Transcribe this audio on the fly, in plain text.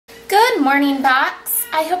Good morning, Box.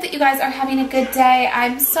 I hope that you guys are having a good day.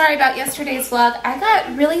 I'm sorry about yesterday's vlog. I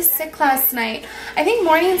got really sick last night. I think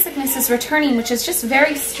morning sickness is returning, which is just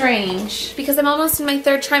very strange because I'm almost in my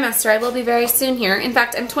 3rd trimester. I will be very soon here. In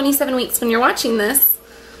fact, I'm 27 weeks when you're watching this,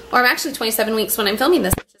 or I'm actually 27 weeks when I'm filming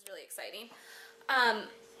this, which is really exciting.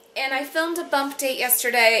 And I filmed a bump date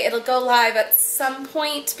yesterday. It'll go live at some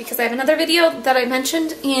point because I have another video that I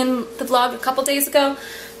mentioned in the vlog a couple days ago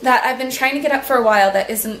that I've been trying to get up for a while that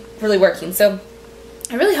isn't really working. So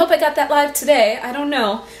I really hope I got that live today. I don't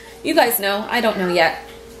know. You guys know. I don't know yet.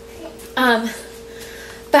 But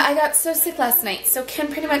I got so sick last night, so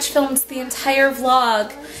Ken pretty much filmed the entire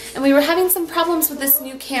vlog. And we were having some problems with this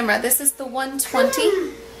new camera. This is the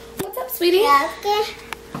 120. What's up, sweetie? Yeah, okay.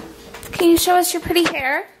 Can you show us your pretty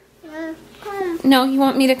hair? No, you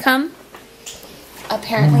want me to come?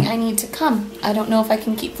 Apparently I need to come. I don't know if I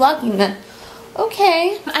can keep vlogging then.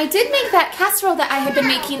 Okay. I did make that casserole that I had been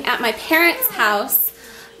making at my parents' house,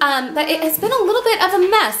 but it has been a little bit of a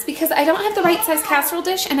mess because I don't have the right size casserole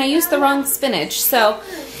dish and I used the wrong spinach, so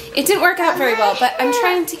it didn't work out very well, but I'm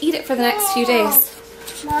trying to eat it for the next few days.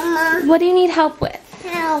 Mama. What do you need help with?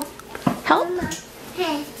 Help. Help? Mama.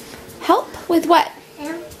 Hey. Help with what?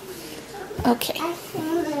 Help. Okay.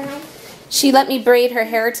 She let me braid her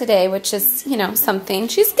hair today, which is, you know, something.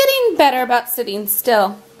 She's getting better about sitting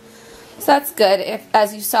still. So that's good,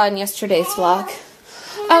 as you saw in yesterday's vlog.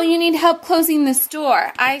 Oh, you need help closing this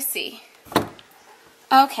door. I see.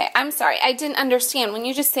 Okay, I'm sorry. I didn't understand. When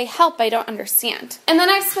you just say help, I don't understand. And then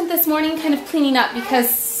I've spent this morning kind of cleaning up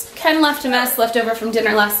because Ken left a mess left over from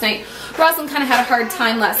dinner last night. Rosalind kind of had a hard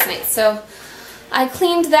time last night, so I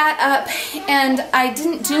cleaned that up, and I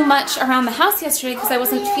didn't do much around the house yesterday because I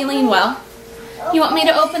wasn't feeling well. You want me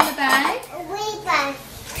to open the bag?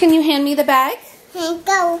 Can you hand me the bag?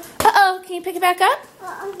 Go. Uh-oh, can you pick it back up?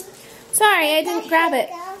 Sorry, I didn't grab it.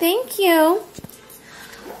 Thank you.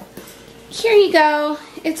 Here you go.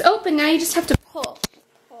 It's open now, you just have to pull.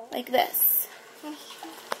 Like this.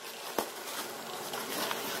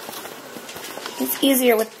 It's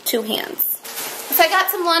easier with 2 hands. So I got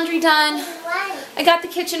some laundry done. I got the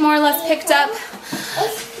kitchen more or less picked up.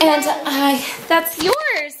 And that's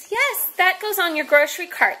yours. Yes, that goes on your grocery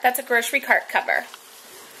cart. That's a grocery cart cover.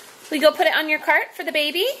 Will you go put it on your cart for the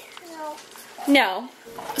baby? No. No.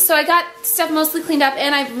 So I got stuff mostly cleaned up,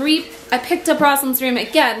 and I picked up Rosalind's room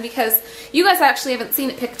again because you guys actually haven't seen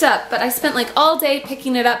it picked up, but I spent like all day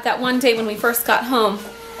picking it up that one day when we first got home.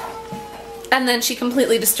 And then she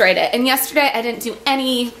completely destroyed it. And yesterday I didn't do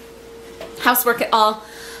any housework at all.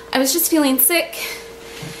 I was just feeling sick,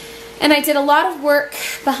 and I did a lot of work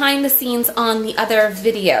behind the scenes on the other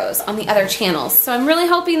videos, on the other channels. So I'm really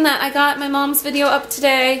hoping that I got my mom's video up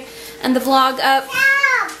today and the vlog up,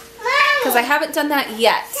 because I haven't done that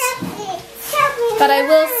yet, but I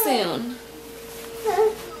will soon.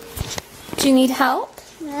 Do you need help?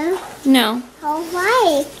 No. No.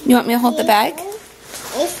 Why? You want me to hold the bag?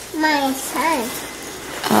 It's my son.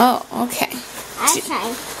 Oh, okay.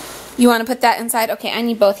 You want to put that inside? Okay, I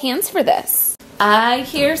need both hands for this. I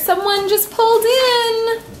hear someone just pulled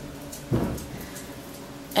in.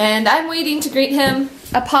 And I'm waiting to greet him.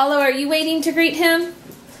 Apollo, are you waiting to greet him?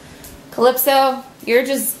 Calypso, you're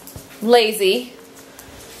just lazy.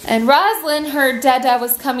 And Rosalind heard Dada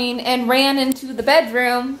was coming and ran into the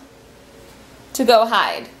bedroom to go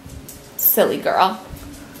hide. Silly girl.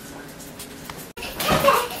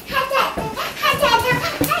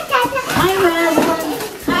 Hi, Rosalind.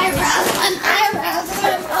 Hi, Rosalind. Hi,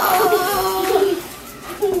 Rosalind.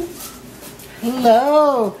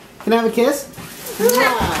 Hello. Can I have a kiss? Come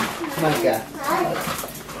on, Micah.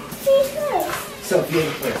 Sophia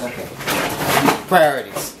first. Okay.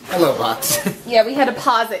 Priorities. Hello, Box. Yeah, we had to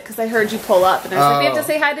pause it because I heard you pull up. And I was like, we have to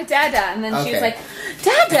say hi to Dada. And then she was like,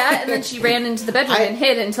 Dada! And then she ran into the bedroom and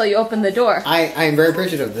hid until you opened the door. I am very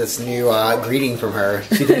appreciative of this new greeting from her.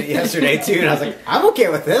 She did it yesterday, too. And I was like, I'm okay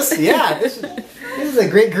with this. Yeah, this is a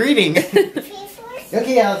great greeting.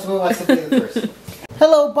 Okay, yeah, let's watch Sophia first.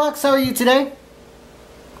 Hello, Box. How are you today?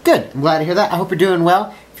 Good. I'm glad to hear that. I hope you're doing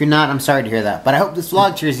well. If you're not, I'm sorry to hear that. But I hope this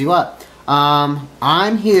vlog cheers you up.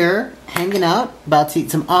 I'm here hanging out, about to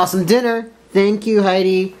eat some awesome dinner. Thank you,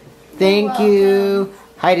 Heidi. Thank you.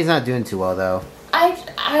 Heidi's not doing too well, though.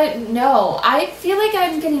 No, I feel like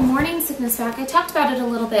I'm getting morning sickness back. I talked about it a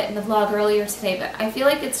little bit in the vlog earlier today, but I feel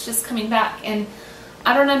like it's just coming back, and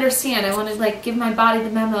I don't understand. I want to like give my body the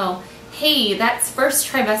memo. Hey, that's 1st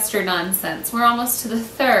trimester nonsense. We're almost to the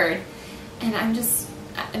 3rd, and I'm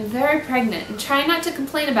very pregnant, and trying not to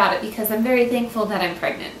complain about it because I'm very thankful that I'm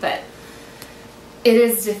pregnant, but it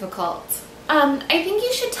is difficult. I think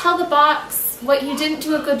you should tell the Box what you didn't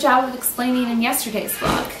do a good job of explaining in yesterday's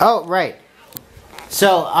vlog. Oh, right.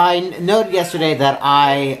 So, I noted yesterday that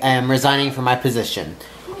I am resigning from my position.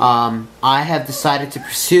 I have decided to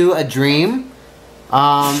pursue a dream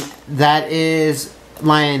that is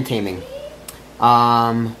lion taming.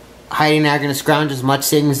 Heidi and I are going to scrounge as much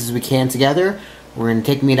savings as we can together. We're going to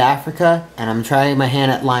take me to Africa, and I'm trying my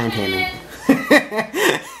hand at lion taming.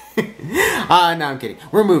 No, I'm kidding.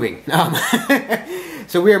 We're moving.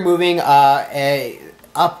 So we are moving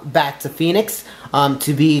up back to Phoenix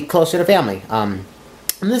to be closer to family. And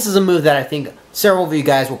this is a move that I think several of you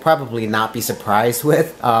guys will probably not be surprised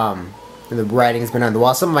with. The writing's been on the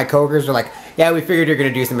wall. Some of my coworkers are like, yeah, we figured you're going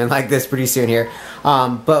to do something like this pretty soon here.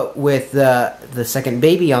 But with the second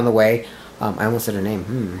baby on the way, I almost said her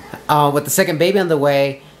name. With the second baby on the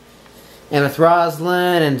way, and with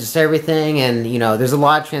Rosalind and just everything, and you know, there's a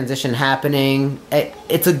lot of transition happening.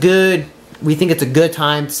 We think it's a good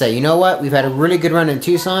time to say, you know what, we've had a really good run in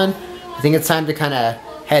Tucson. I think it's time to kind of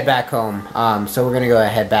head back home. So we're gonna go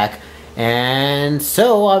head back, and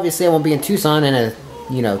so obviously I won't be in Tucson, and a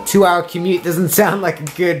 2-hour commute doesn't sound like a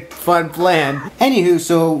good fun plan. Anywho,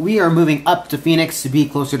 so we are moving up to Phoenix to be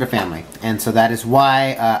closer to family, and so that is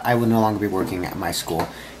why I will no longer be working at my school.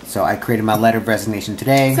 So I created my letter of resignation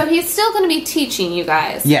today. So he's still going to be teaching, you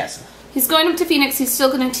guys. Yes. He's going up to Phoenix, he's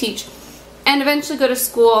still going to teach, and eventually go to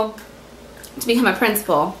school to become a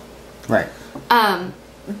principal. Right.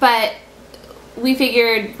 But we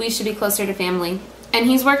figured we should be closer to family. And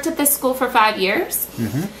he's worked at this school for 5 years.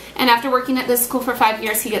 And after working at this school for 5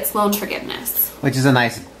 years, he gets loan forgiveness. Which is a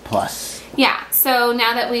nice plus. Yeah, so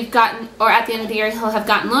now that we've gotten, or at the end of the year he'll have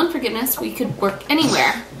gotten loan forgiveness, we could work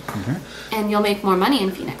anywhere. And you'll make more money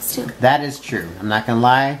in Phoenix too. That is true. I'm not gonna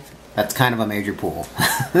lie, that's kind of a major pool.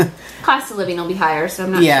 Cost of living will be higher, so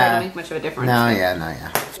I'm not sure it'll make much of a difference. No,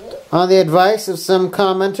 yeah. On the advice of some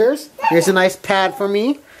commenters, here's a nice pad for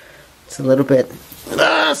me. It's a little bit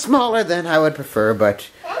smaller than I would prefer, but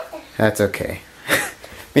that's okay.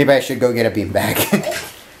 Maybe I should go get a beanbag.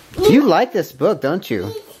 You like this book, don't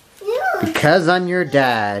you? Because I'm your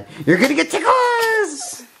dad. You're gonna get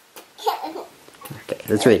tickles! Okay,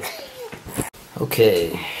 let's read.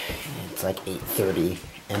 Okay, it's like 8:30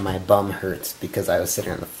 and my bum hurts because I was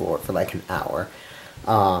sitting on the floor for like an hour.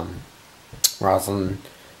 Rosalind,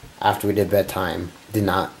 after we did bedtime,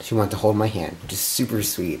 she wanted to hold my hand, which is super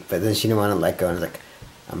sweet, but then she didn't want to let go, and I was like,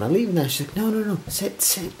 I'm gonna leave now. She's like, no, sit,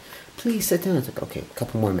 please sit down. I was like, okay, a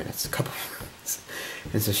couple more minutes.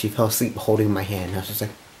 And so she fell asleep holding my hand, and I was just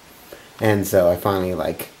like, and so I finally,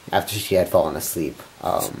 like, after she had fallen asleep,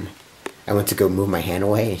 I went to go move my hand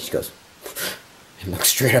away, and she goes, and looked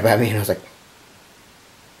straight up at me, and I was like,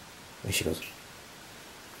 and she goes,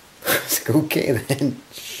 I was like, okay then,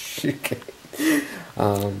 okay.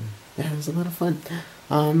 Yeah, it was a lot of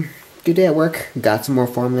fun. Good day at work. Got some more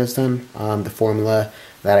formulas done. The formula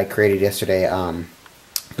that I created yesterday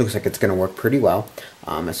looks like it's going to work pretty well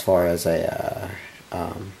as far as a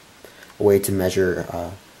way to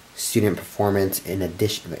measure student performance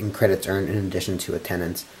in credits earned in addition to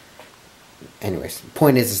attendance. Anyways, the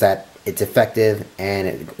point is that it's effective and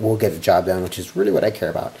it will get the job done, which is really what I care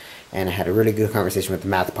about. And I had a really good conversation with the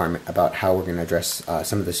math department about how we're going to address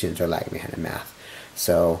some of the students who are lagging behind in math.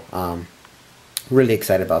 So, really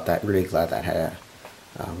excited about that. Really glad that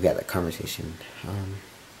we had that conversation.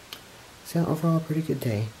 So overall, a pretty good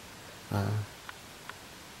day.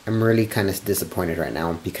 I'm really kind of disappointed right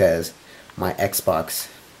now because my Xbox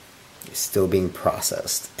is still being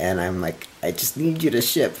processed, and I'm like, I just need you to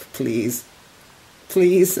ship, please,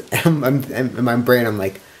 please. In my brain, I'm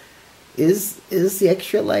like, is the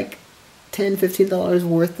extra like $10-15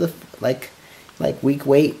 worth of like week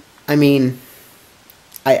wait? I mean,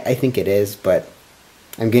 I think it is, but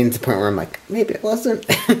I'm getting to the point where I'm like, maybe it wasn't.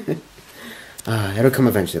 It'll come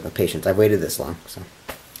eventually, but patience. I've waited this long, so.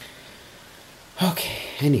 Okay,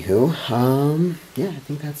 anywho, yeah, I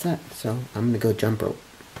think that's that. So, I'm gonna go jump rope.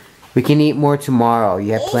 We can eat more tomorrow.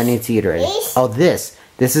 You have plenty to eat already. Oh, this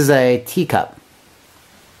is a teacup.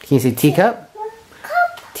 Can you say teacup?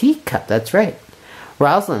 Teacup, that's right.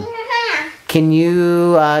 Rosalind, can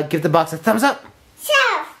you give the box a thumbs up?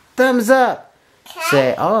 Sure. Thumbs up.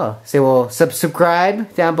 Say well,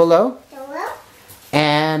 subscribe down below.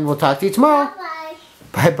 And we'll talk to you tomorrow. Bye.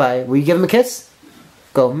 Bye-bye. Will you give him a kiss?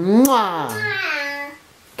 Go, mwah. Bye.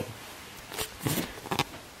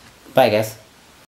 Bye, guys.